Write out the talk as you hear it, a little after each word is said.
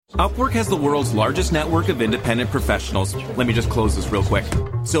Upwork has the world's largest network of independent professionals. Let me just close this real quick.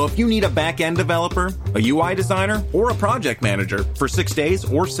 So if you need a back-end developer, a UI designer, or a project manager for 6 days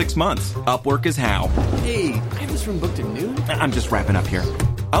or 6 months, Upwork is how. Hey, I have this room booked at noon? I'm just wrapping up here.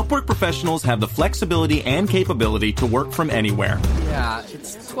 Upwork professionals have the flexibility and capability to work from anywhere. Yeah,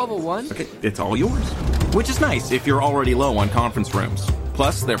 it's 12:01. Okay, it's all yours. Which is nice if you're already low on conference rooms.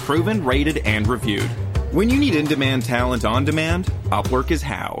 Plus, they're proven, rated, and reviewed. When you need in-demand talent on demand, Upwork is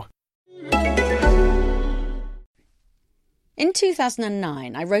how. In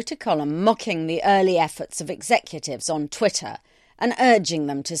 2009, I wrote a column mocking the early efforts of executives on Twitter and urging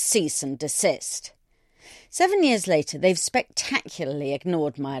them to cease and desist. 7 years later, they've spectacularly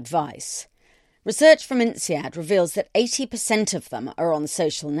ignored my advice. Research from INSEAD reveals that 80% of them are on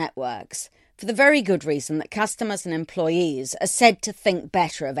social networks, for the very good reason that customers and employees are said to think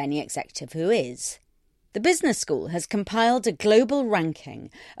better of any executive who is. The Business School has compiled a global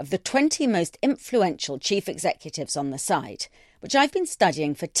ranking of the 20 most influential chief executives on the site, which I've been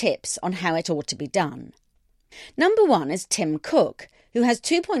studying for tips on how it ought to be done. Number 1 is Tim Cook, who has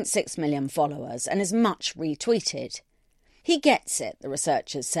 2.6 million followers and is much retweeted. He gets it, the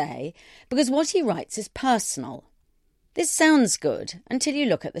researchers say, because what he writes is personal. This sounds good until you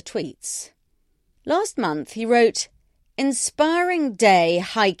look at the tweets. Last month he wrote, "Inspiring day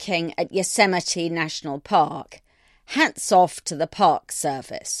hiking at Yosemite National Park. Hats off to the Park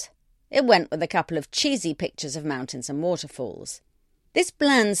Service." It went with a couple of cheesy pictures of mountains and waterfalls. This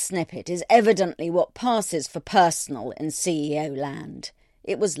bland snippet is evidently what passes for personal in CEO land.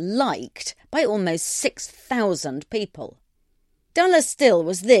 It was liked by almost 6,000 people. Duller still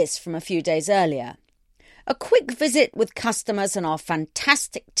was this from a few days earlier. "A quick visit with customers and our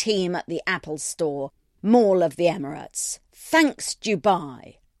fantastic team at the Apple Store, Mall of the Emirates. Thanks,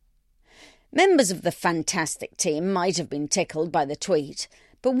 Dubai." Members of the fantastic team might have been tickled by the tweet,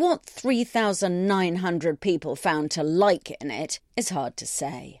 but what 3,900 people found to like in it is hard to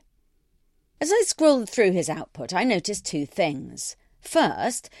say. As I scrolled through his output, I noticed two things.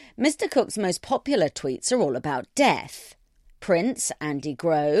 First, Mr. Cook's most popular tweets are all about death. Prince, Andy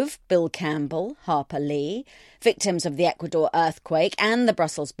Grove, Bill Campbell, Harper Lee, victims of the Ecuador earthquake and the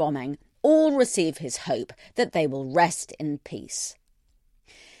Brussels bombing, all receive his hope that they will rest in peace.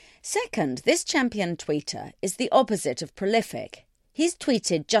 Second, this champion tweeter is the opposite of prolific. He's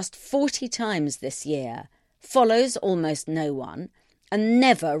tweeted just 40 times this year, follows almost no one, and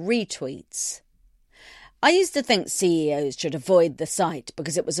never retweets. I used to think CEOs should avoid the site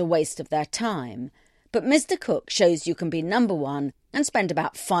because it was a waste of their time, but Mr. Cook shows you can be number one and spend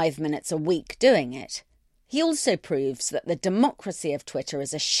about 5 minutes a week doing it. He also proves that the democracy of Twitter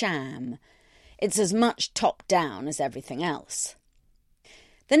is a sham. It's as much top-down as everything else.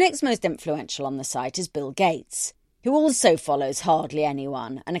 The next most influential on the site is Bill Gates, who also follows hardly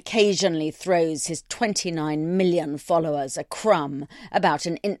anyone and occasionally throws his 29 million followers a crumb about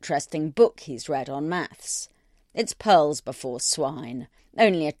an interesting book he's read on maths. It's pearls before swine.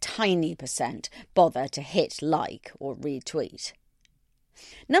 Only a tiny % bother to hit like or retweet.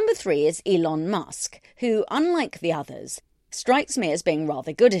 Number 3 is Elon Musk, who, unlike the others, strikes me as being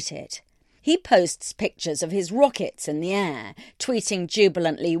rather good at it. He posts pictures of his rockets in the air, tweeting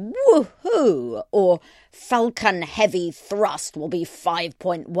jubilantly, "Woohoo!" or "Falcon Heavy Thrust will be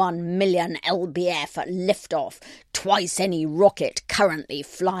 5.1 million lbf at liftoff, twice any rocket currently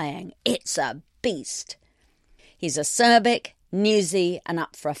flying. It's a beast." He's acerbic, newsy and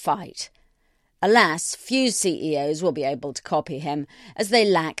up for a fight. Alas, few CEOs will be able to copy him, as they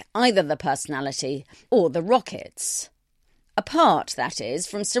lack either the personality or the rockets. Apart, that is,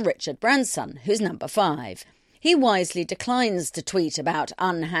 from Sir Richard Branson, who's number 5. He wisely declines to tweet about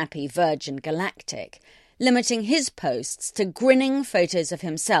unhappy Virgin Galactic, limiting his posts to grinning photos of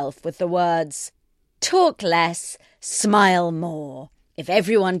himself with the words, "Talk less, smile more. If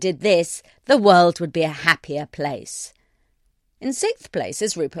everyone did this, the world would be a happier place." In 6th place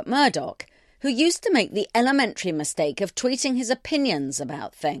is Rupert Murdoch, who used to make the elementary mistake of tweeting his opinions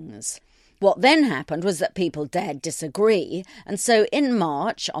about things. What then happened was that people dared disagree, and so in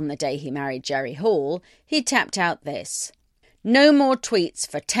March, on the day he married Jerry Hall, he tapped out this: "No more tweets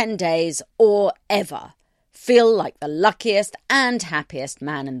for 10 days or ever. Feel like the luckiest and happiest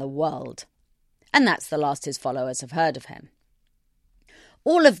man in the world." And that's the last his followers have heard of him.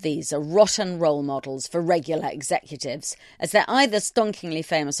 All of these are rotten role models for regular executives, as they're either stonkingly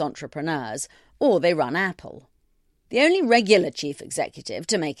famous entrepreneurs or they run Apple. The only regular chief executive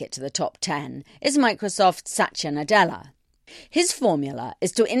to make it to the top 10 is Microsoft's Satya Nadella. His formula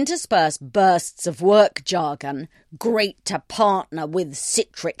is to intersperse bursts of work jargon, great to partner with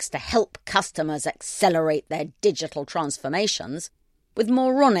Citrix to help customers accelerate their digital transformations, with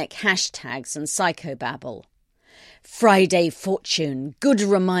moronic hashtags and psychobabble. Friday Fortune, good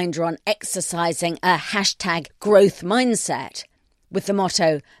reminder on exercising a hashtag growth mindset, with the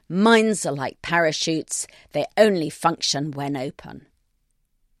motto, minds are like parachutes, they only function when open.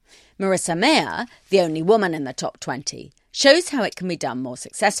 Marissa Mayer, the only woman in the top 20, shows how it can be done more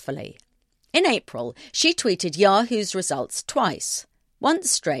successfully. In April, she tweeted Yahoo's results twice,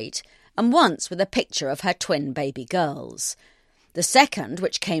 once straight and once with a picture of her twin baby girls. The second,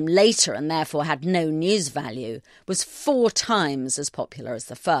 which came later and therefore had no news value, was 4 times as popular as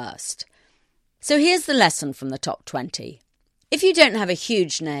the first. So here's the lesson from the top 20. If you don't have a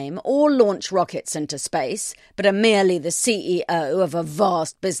huge name or launch rockets into space, but are merely the CEO of a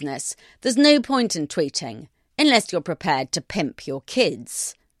vast business, there's no point in tweeting, unless you're prepared to pimp your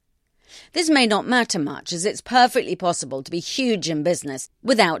kids. This may not matter much, as it's perfectly possible to be huge in business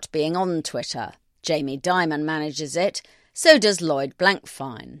without being on Twitter. Jamie Dimon manages it, so does Lloyd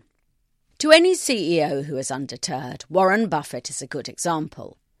Blankfein. To any CEO who is undeterred, Warren Buffett is a good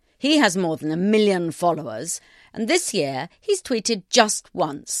example. He has more than 1 million followers, and this year he's tweeted just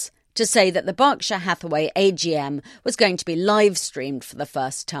once to say that the Berkshire Hathaway AGM was going to be live-streamed for the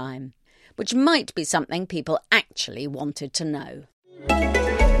first time, which might be something people actually wanted to know.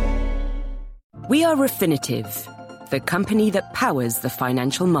 We are Refinitiv, the company that powers the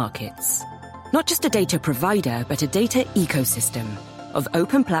financial markets. Not just a data provider, but a data ecosystem of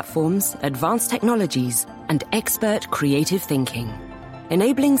open platforms, advanced technologies, and expert creative thinking.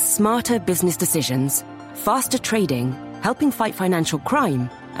 Enabling smarter business decisions, faster trading, helping fight financial crime,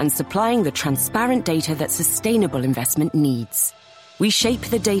 and supplying the transparent data that sustainable investment needs. We shape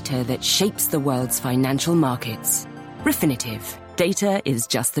the data that shapes the world's financial markets. Refinitiv. Data is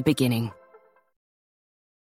just the beginning.